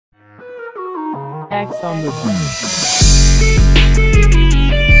X on the beat.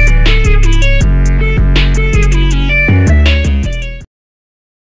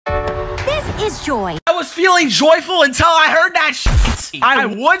 Joy. I was feeling joyful until I heard that shit. I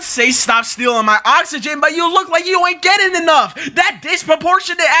would say stop stealing my oxygen, but you look like you ain't getting enough. That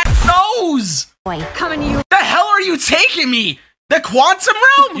disproportionate ass nose. Boy, coming to you. The hell are you taking me? The quantum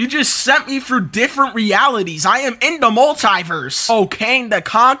realm? You just sent me through different realities. I am in the multiverse. Oh, Kane the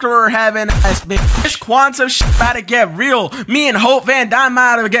Conqueror having ass bitch. This quantum shit about to get real. Me and Hope Van Dyne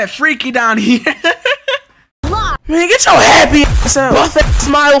about to get freaky down here. Man, get your happy ass out. Buff that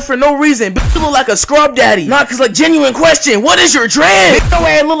smile for no reason. Bitch, you look like a scrub daddy. Nah, cause like, genuine question, what is your dread? Bitch, your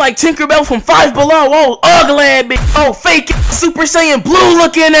ass look like Tinkerbell from Five Below. Oh, ugly ass bitch. Oh, fake Super Saiyan blue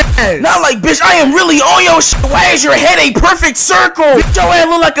looking ass. Not like, bitch, I am really on your shit. Why is your head a perfect circle? Bitch, your ass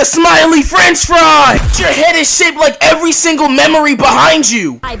look like a smiley french fry. Bitch, your head is shaped like every single memory behind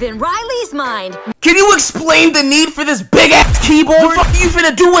you. Ivan Riley's mind. Can you explain the need for this big ass keyboard? What the fuck are you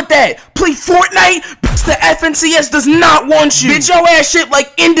finna do with that? Play Fortnite? Bitch, the FNCS does not want you. Bitch, your ass shit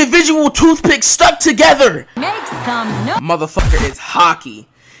like individual toothpicks stuck together. Make some noise. Motherfucker, it's hockey.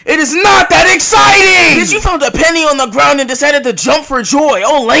 It is not that exciting! Bitch, you found a penny on the ground and decided to jump for joy.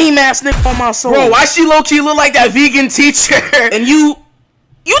 Oh, lame ass nigga on my soul. Bro, why she low-key look like that vegan teacher? And you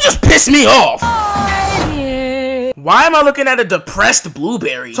just pissed me off. Why am I looking at a depressed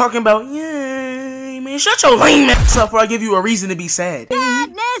blueberry? Talking about, yay, man, shut your lame ass up before I give you a reason to be sad.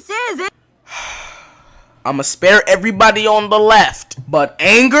 Sadness is it. I'ma spare everybody on the left, but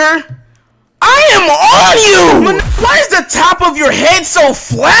anger? I am on you! Why is the top of your head so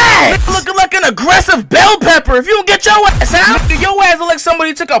flat? Looking like an aggressive bell pepper. If you don't get your ass out, your ass look like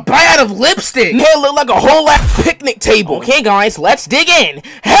somebody took a bite out of lipstick. Hair look like a whole ass picnic table. Okay, guys, let's dig in.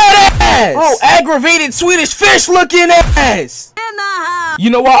 Head ass! Oh, aggravated Swedish fish looking ass! In the house. You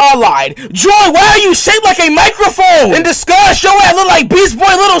know what? I lied. Joy, why are you shaped like a microphone? In disgust, your ass look like Beast Boy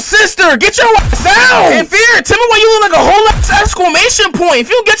little sister. Get your ass out! In fear, tell me why you look like a whole ass exclamation point. If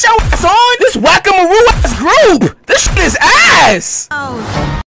you don't get your ass on, this whack-a-maroo ass group! This shit is ass!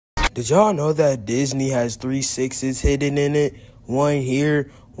 Oh. Did y'all know that Disney has 3 6s hidden in it? One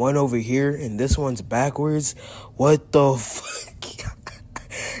here, one over here, and this one's backwards? What the fuck?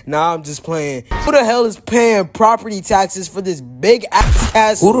 Nah, I'm just playing. Who the hell is paying property taxes for this big ass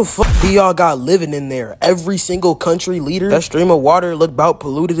castle? Who the fuck do y'all got living in there? Every single country leader? That stream of water looked about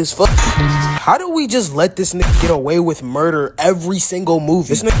polluted as fuck. How do we just let this nigga get away with murder every single movie?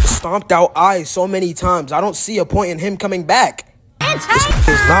 This nigga stomped out eyes so many times. I don't see a point in him coming back. This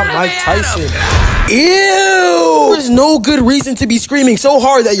is not Mike Tyson. Ew! There's no good reason to be screaming so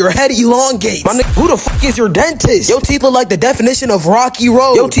hard that your head elongates. My nigga, who the fuck is your dentist? Your teeth look like the definition of Rocky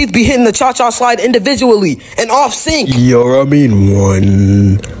Road. Your teeth be hitting the cha-cha slide individually and off sync. Yo, I mean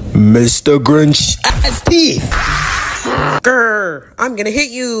one. Mr. Grinch ass teeth. Grr, I'm gonna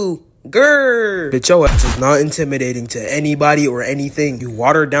hit you. Grr. Bitch, your ass is not intimidating to anybody or anything. You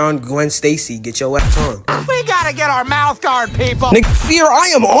water down Gwen Stacy. Get your ass on. We gotta get our mouth guard, people. Nigga, Fear, I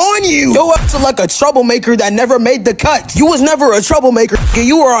am on you. Your ass is like a troublemaker that never made the cut. You was never a troublemaker.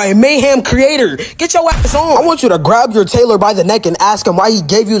 You are a mayhem creator. Get your ass on. I want you to grab your tailor by the neck and ask him why he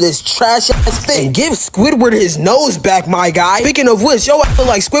gave you this trash ass thing. And give Squidward his nose back, my guy. Speaking of which, your ass look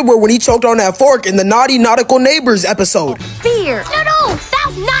like Squidward when he choked on that fork in the Naughty Nautical Neighbors episode. Fear. No,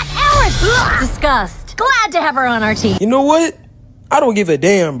 that's not ours. Disgust. Glad to have her on our team. You know what? I don't give a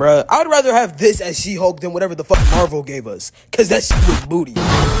damn, bruh. I'd rather have this as She-Hulk than whatever the fuck Marvel gave us. Cause that shit was booty.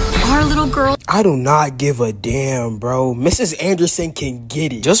 Our little girl. I do not give a damn, bro. Mrs. Anderson can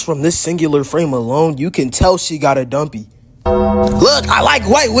get it. Just from this singular frame alone, you can tell she got a dumpy. Look, I like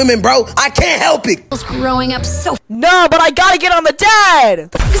white women, bro. I can't help it. Growing up so. No, but I gotta get on the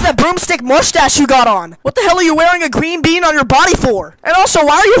dad! The fuck is that broomstick mustache you got on? What the hell are you wearing a green bean on your body for? And also,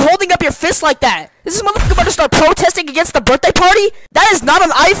 why are you holding up your fist like that? Is this motherfucker about to start protesting against the birthday party? That is not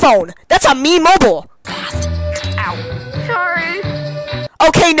an iPhone. That's a Me Mobile. Ow. Sorry.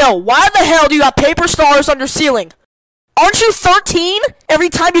 Okay, no. Why the hell do you have paper stars on your ceiling? Aren't you 13? Every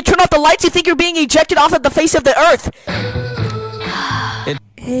time you turn off the lights, you think you're being ejected off of the face of the earth.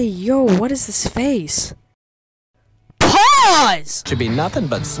 Hey, yo, what is this face? Pause! Should be nothing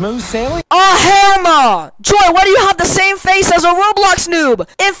but smooth sailing. Oh, hell no! Joy, why do you have the same face as a Roblox noob?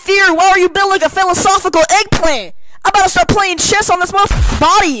 In Fear, why are you built like a philosophical eggplant? I'm about to start playing chess on this motherfucker's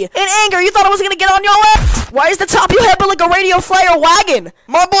body. In anger, you thought I was gonna get on your ass? Why is the top of your head built like a radio flyer wagon?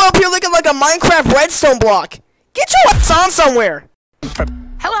 My boy up here looking like a Minecraft redstone block. Get your ass on somewhere.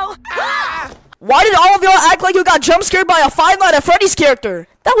 Hello. Why did all of y'all act like you got jump scared by a Five Nights at Freddy's character?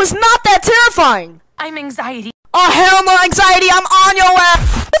 That was not that terrifying. I'm anxiety. Oh, hell no, anxiety, I'm on your ass.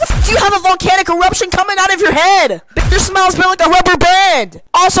 Why the f do you have a volcanic eruption eruption coming out of your head. Your smile's been like a rubber band.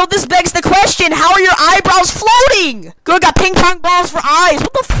 Also, this begs the question, how are your eyebrows floating? Girl got ping pong balls for eyes.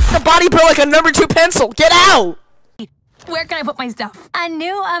 What the f***? The body built like a #2 pencil. Get out. Where can I put my stuff? A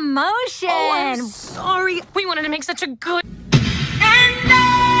new emotion. Oh, I'm sorry. We wanted to make such a good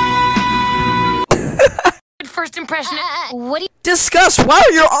first impression. What do Disgust. Why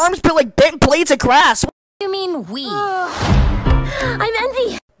are your arms built like bent blades of grass? you mean we? I'm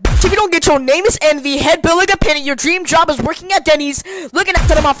Envy. If you don't get your name is Envy, head built like a penny, your dream job is working at Denny's, looking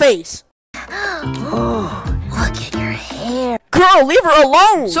at my face. Look at your hair. Girl, leave her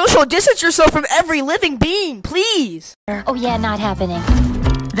alone. Social distance yourself from every living being, please. Oh yeah, not happening.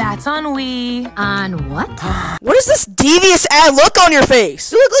 That's on we. On what? What is this devious ad look on your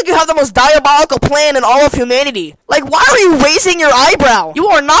face? You look like you have the most diabolical plan in all of humanity. Like, why are you raising your eyebrow? You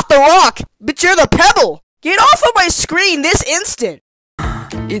are not the rock, but you're the pebble. Get off of my screen this instant.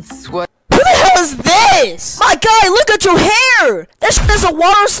 It's what? Who the hell is this? My guy, look at your hair! That shit is a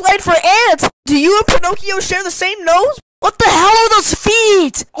water slide for ants! Do you and Pinocchio share the same nose? What the hell are those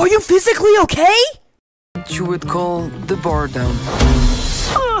feet? Are you physically okay? You would call the bar down.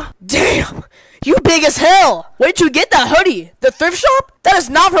 Damn! You big as hell! Where'd you get that hoodie? The thrift shop? That is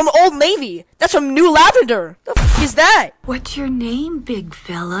not from Old Navy. That's from New Lavender. The f is that? What's your name, big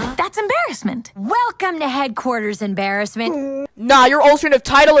fella? That's embarrassment. Welcome to headquarters, embarrassment. Nah, your alternative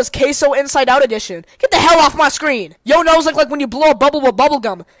title is Queso Inside Out Edition. Get the hell off my screen! Yo nose look like when you blow a bubble with bubble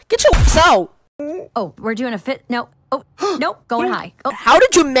gum. Get your ass out! Oh, we're doing a fit. No. Oh, nope. Going high. Oh, How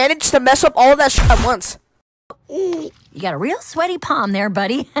did you manage to mess up all of that shit at once? you got a real sweaty palm there,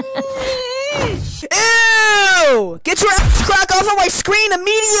 buddy. Ew! Get your ass crack off of my screen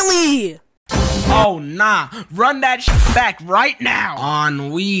immediately! Oh, nah. Run that shit back right now.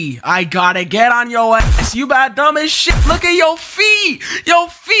 Ennui. I gotta get on your ass. You bad dumb as shit. Look at your feet. Your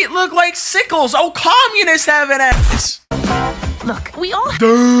feet look like sickles. Oh, communists have an ass. Look, we all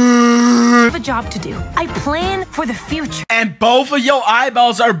have a job to do. I plan for the future. And both of your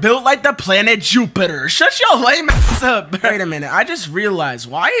eyeballs are built like the planet Jupiter. Shut your lame ass up. Wait a minute. I just realized,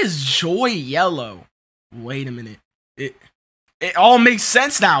 why is Joy yellow? Wait a minute. It all makes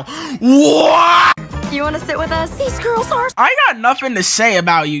sense now. What? You want to sit with us? These girls are. I got nothing to say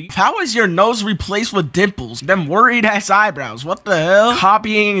about you. How is your nose replaced with dimples? Them worried ass eyebrows. What the hell?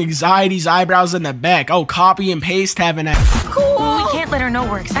 Copying anxiety's eyebrows in the back. Oh, copy and paste having a. Cool. Well, we can't let her know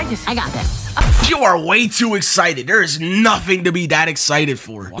we're excited. I got this. You are way too excited. There is nothing to be that excited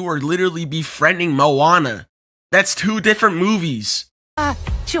for. You are literally befriending Moana. That's 2 different movies.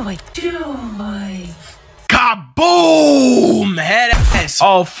 Joy. Kaboom! Head ass.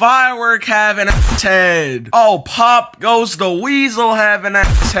 Oh, firework having ass head. Oh, Pop Goes the Weasel having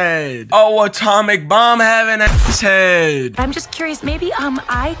ass head. Oh, atomic bomb having ass head. I'm just curious, maybe,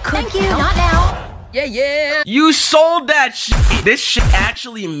 I could. Thank you. Not now. Yeah. You sold that shit. This shit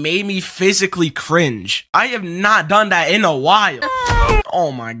actually made me physically cringe. I have not done that in a while.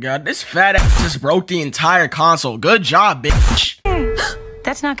 Oh my god, this fat ass just broke the entire console. Good job, bitch.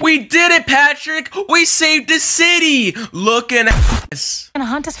 That's not We did it, Patrick. We saved the city. Looking at us. gonna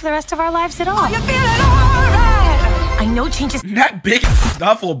haunt us for the rest of our lives at all. You feeling alright? I know change is That big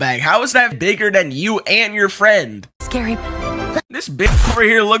duffel bag. How is that bigger than you and your friend? scary. This bitch over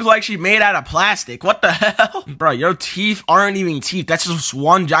here looks like she made out of plastic. What the hell? Bro, your teeth aren't even teeth. That's just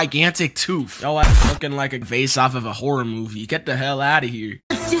one gigantic tooth. Yo, ass looking like a face off of a horror movie. Get the hell out of here.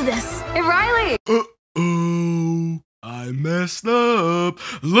 Let's do this. Hey, Riley. Uh-oh. I messed up.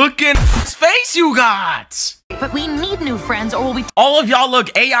 Look at this face you got. But we need new friends or we'll be All of y'all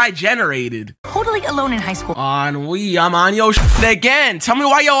look AI generated. totally alone in high school. Ennui, I'm on your shit again. Tell me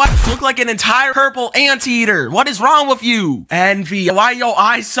why your eyes look like an entire purple anteater. What is wrong with you? Envy, why your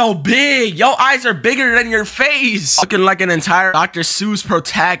eyes so big? Your eyes are bigger than your face. Looking like an entire Dr. Seuss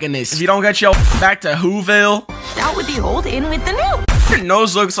protagonist. If you don't get your back to Whoville, Out with the old, in with the new. your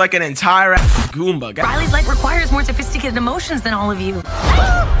nose looks like an entire Goomba. Riley's life requires more sophisticated emotions than all of you.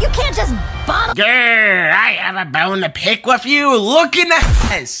 You can't just bottle Grr, I have a bone to pick with you. Looking at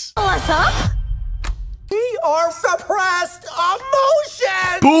this. us up. We are suppressed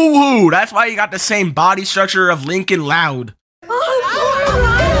emotions! Boo-hoo. That's why you got the same body structure of Lincoln Loud.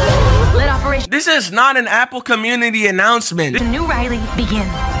 Let Operation This is not an Apple community announcement. the new Riley begin.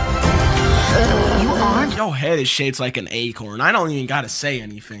 You aren't Your head is shaped like an acorn. I don't even gotta say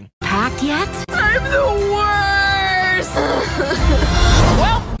anything. packed yet? I'm the worst.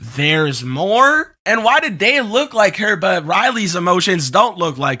 Well, there's more? And why did they look like her, but Riley's emotions don't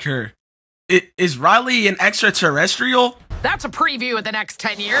look like her? Is Riley an extraterrestrial? That's a preview of the next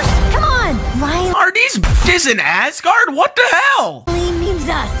 10 years. Come on. Riley Are these bitches in Asgard? What the hell? means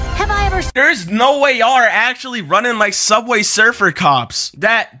us. Have I ever... There's no way y'all are actually running like Subway Surfer cops.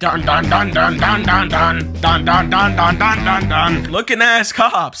 That dun dun dun dun dun dun dun dun dun dun dun dun dun dun looking ass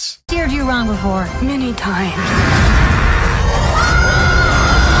cops. steered you wrong before? Many times.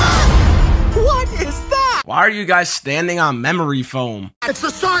 What is that? Why are you guys standing on memory foam? It's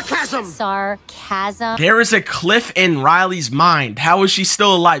the sarcasm. Sarcasm. There is a cliff in Riley's mind. How is she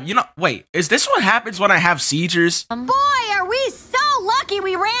still alive? You know, wait, is this what happens when I have seizures? Boy, are we so lucky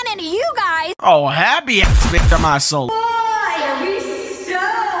we ran into you guys. Oh, happy ass victim of my soul. Boy, are we so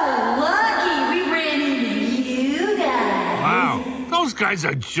lucky we ran into you guys. Wow, those guys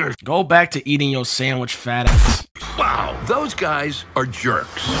are jerks. Go back to eating your sandwich, fat ass. Wow, those guys are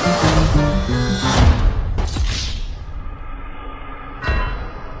jerks.